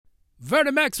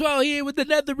Vernon Maxwell here with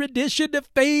another edition of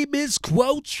Famous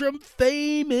Quotes from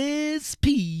Famous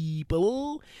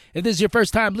People. If this is your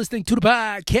first time listening to the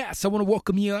podcast, I want to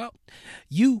welcome you out.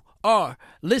 You are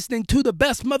listening to the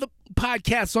best mother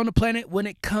podcast on the planet when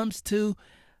it comes to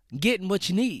getting what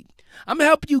you need. I'm going to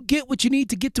help you get what you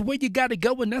need to get to where you got to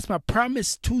go, and that's my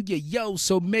promise to you, yo.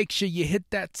 So make sure you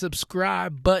hit that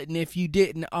subscribe button if you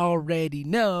didn't already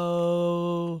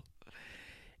know.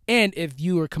 And if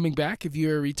you are coming back, if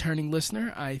you're a returning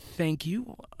listener, I thank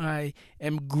you. I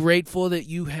am grateful that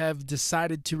you have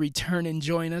decided to return and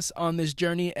join us on this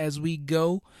journey as we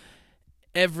go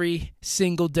every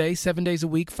single day, 7 days a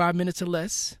week, 5 minutes or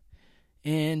less.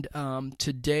 And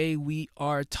today we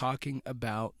are talking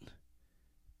about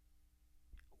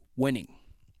winning.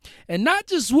 And not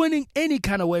just winning any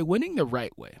kind of way, winning the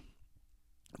right way.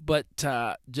 But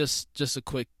just a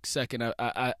quick second.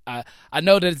 I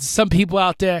know that there's some people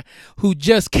out there who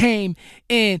just came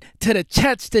in to the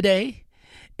chats today,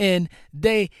 and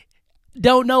they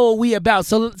don't know what we about.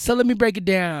 So let me break it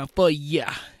down for you.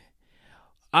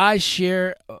 I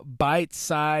share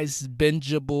bite-sized,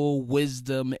 bingeable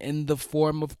wisdom in the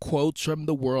form of quotes from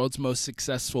the world's most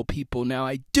successful people. Now,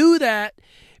 I do that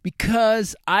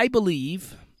because I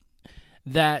believe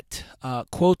that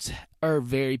quotes are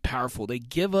very powerful. They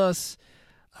give us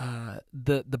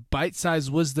the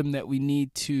bite-sized wisdom that we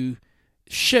need to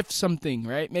shift something,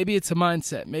 right? Maybe it's a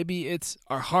mindset. Maybe it's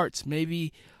our hearts.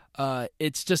 Maybe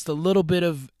it's just a little bit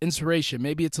of inspiration.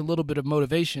 Maybe it's a little bit of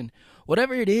motivation.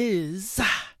 Whatever it is,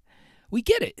 we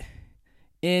get it.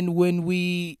 And when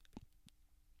we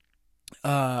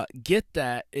get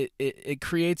that, it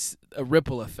creates a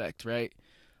ripple effect, right?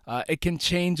 It can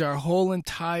change our whole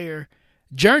entire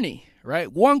journey, right?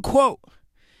 One quote,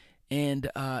 and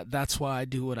that's why I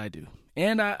do what I do.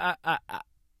 And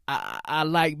I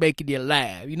like making you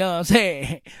laugh. You know what I'm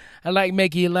saying? I like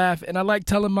making you laugh, and I like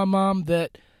telling my mom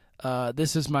that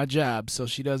this is my job, so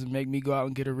she doesn't make me go out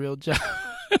and get a real job.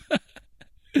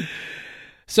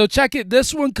 So check it.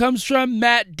 This one comes from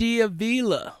Matt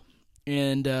D'Avila,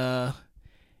 and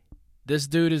this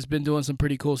dude has been doing some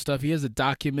pretty cool stuff. He has a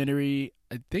documentary,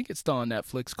 I think it's still on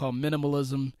Netflix, called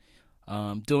Minimalism.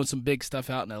 Doing some big stuff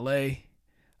out in L.A.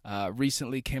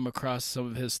 Recently came across some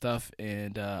of his stuff,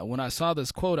 and when I saw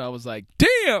this quote, I was like,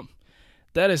 damn,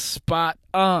 that is spot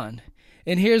on.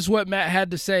 And here's what Matt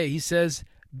had to say. He says,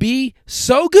 be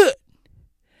so good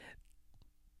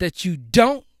that you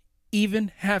don't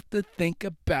even have to think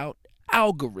about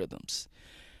algorithms.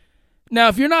 Now,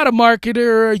 if you're not a marketer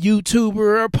or a YouTuber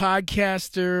or a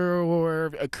podcaster or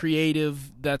a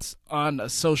creative that's on a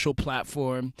social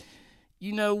platform,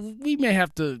 you know, we may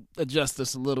have to adjust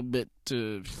this a little bit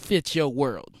to fit your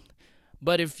world.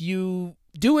 But if you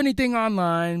do anything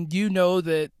online, you know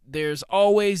that there's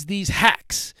always these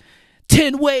hacks.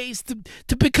 10 ways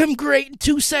to become great in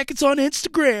 2 seconds on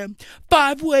Instagram.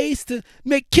 5 ways to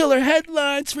make killer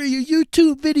headlines for your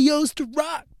YouTube videos to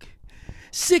rock.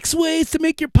 6 ways to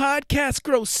make your podcast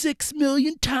grow 6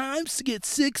 million times to get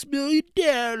 6 million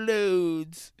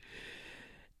downloads.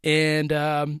 And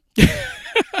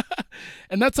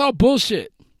and that's all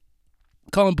bullshit.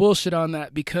 Calling bullshit on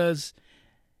that, because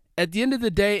at the end of the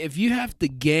day, if you have to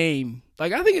game,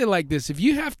 like I think of it like this, if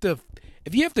you have to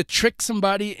trick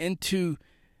somebody into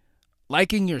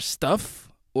liking your stuff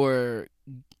or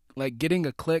like getting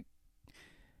a click,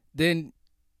 then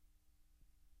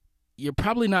you're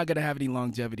probably not going to have any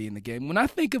longevity in the game. When I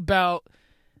think about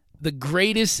the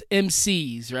greatest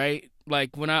MCs, right?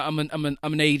 Like when I'm an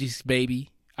 80s baby.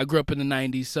 I grew up in the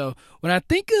 90s. So when I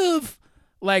think of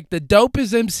like the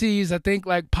dopest MCs, I think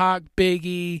like Pac,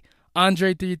 Biggie,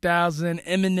 Andre 3000,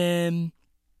 Eminem.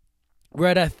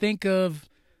 Right? I think of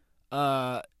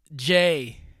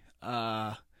Jay,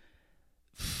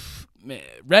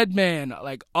 Redman,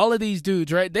 like all of these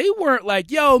dudes, right? They weren't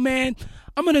like, yo, man,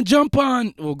 I'm going to jump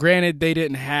on. Well, granted, they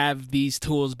didn't have these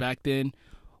tools back then,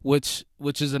 which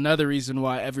is another reason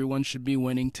why everyone should be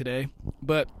winning today.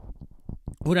 But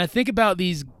when I think about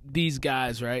these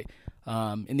guys, right,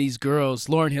 and these girls,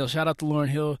 Lauryn Hill, shout out to Lauryn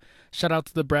Hill, shout out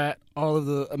to The Brat, all of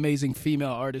the amazing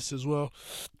female artists as well.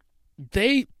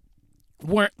 They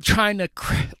weren't trying to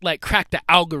crack the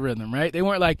algorithm, right? They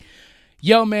weren't like,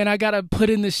 yo, man, I got to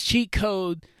put in this cheat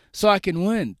code so I can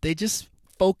win. They just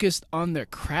focused on their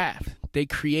craft. They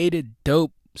created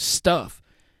dope stuff.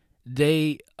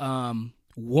 They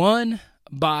won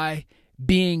by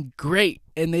being great,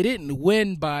 and they didn't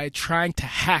win by trying to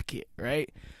hack it, right?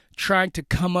 Trying to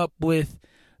come up with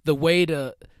the way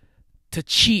to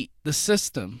cheat the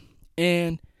system.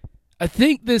 And I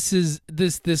think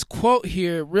this quote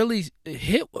here really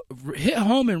hit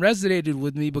home and resonated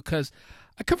with me, because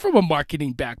I come from a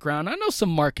marketing background. I know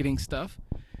some marketing stuff.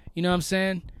 You know what I'm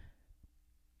saying?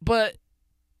 But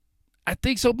I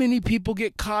think so many people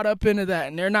get caught up into that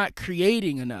and they're not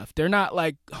creating enough. They're not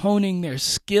like honing their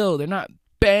skill. They're not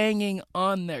banging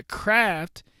on their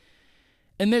craft.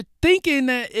 And they're thinking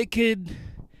that it could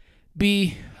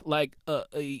be like a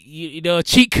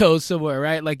cheat code somewhere,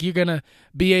 right? Like you're going to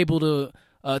be able to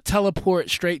teleport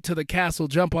straight to the castle,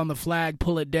 jump on the flag,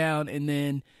 pull it down, and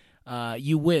then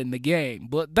you win the game.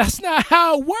 But that's not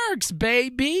how it works,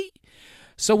 baby.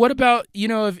 So what about,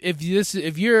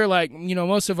 if you're like,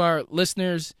 most of our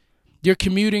listeners, you're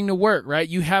commuting to work, right?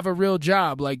 You have a real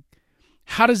job. Like,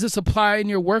 how does this apply in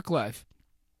your work life?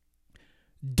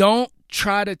 Don't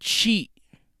try to cheat,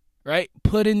 right?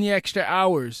 Put in the extra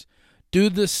hours. Do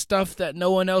the stuff that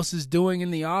no one else is doing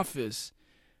in the office.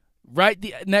 Write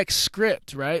the next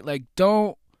script, right? Like,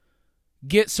 don't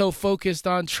get so focused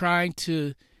on trying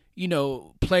to,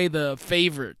 play the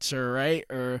favorites,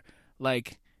 or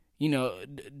like,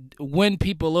 win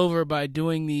people over by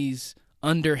doing these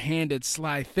underhanded,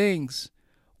 sly things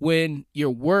when your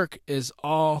work is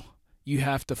all you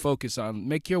have to focus on.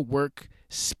 Make your work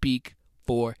speak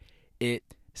for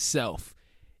itself.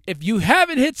 If you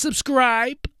haven't hit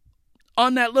subscribe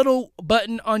on that little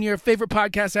button on your favorite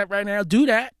podcast app right now, do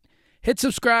that. Hit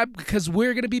subscribe because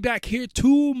we're going to be back here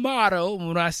tomorrow.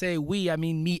 When I say we, I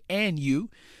mean me and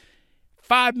you.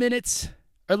 5 minutes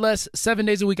or less, 7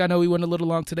 days a week. I know we went a little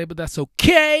long today, but that's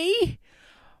okay.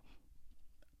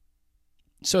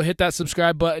 So hit that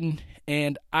subscribe button,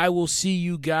 and I will see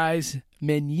you guys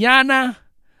mañana.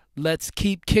 Let's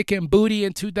keep kicking booty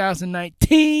in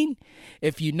 2019.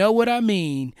 If you know what I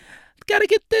mean. Gotta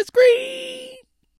get this green.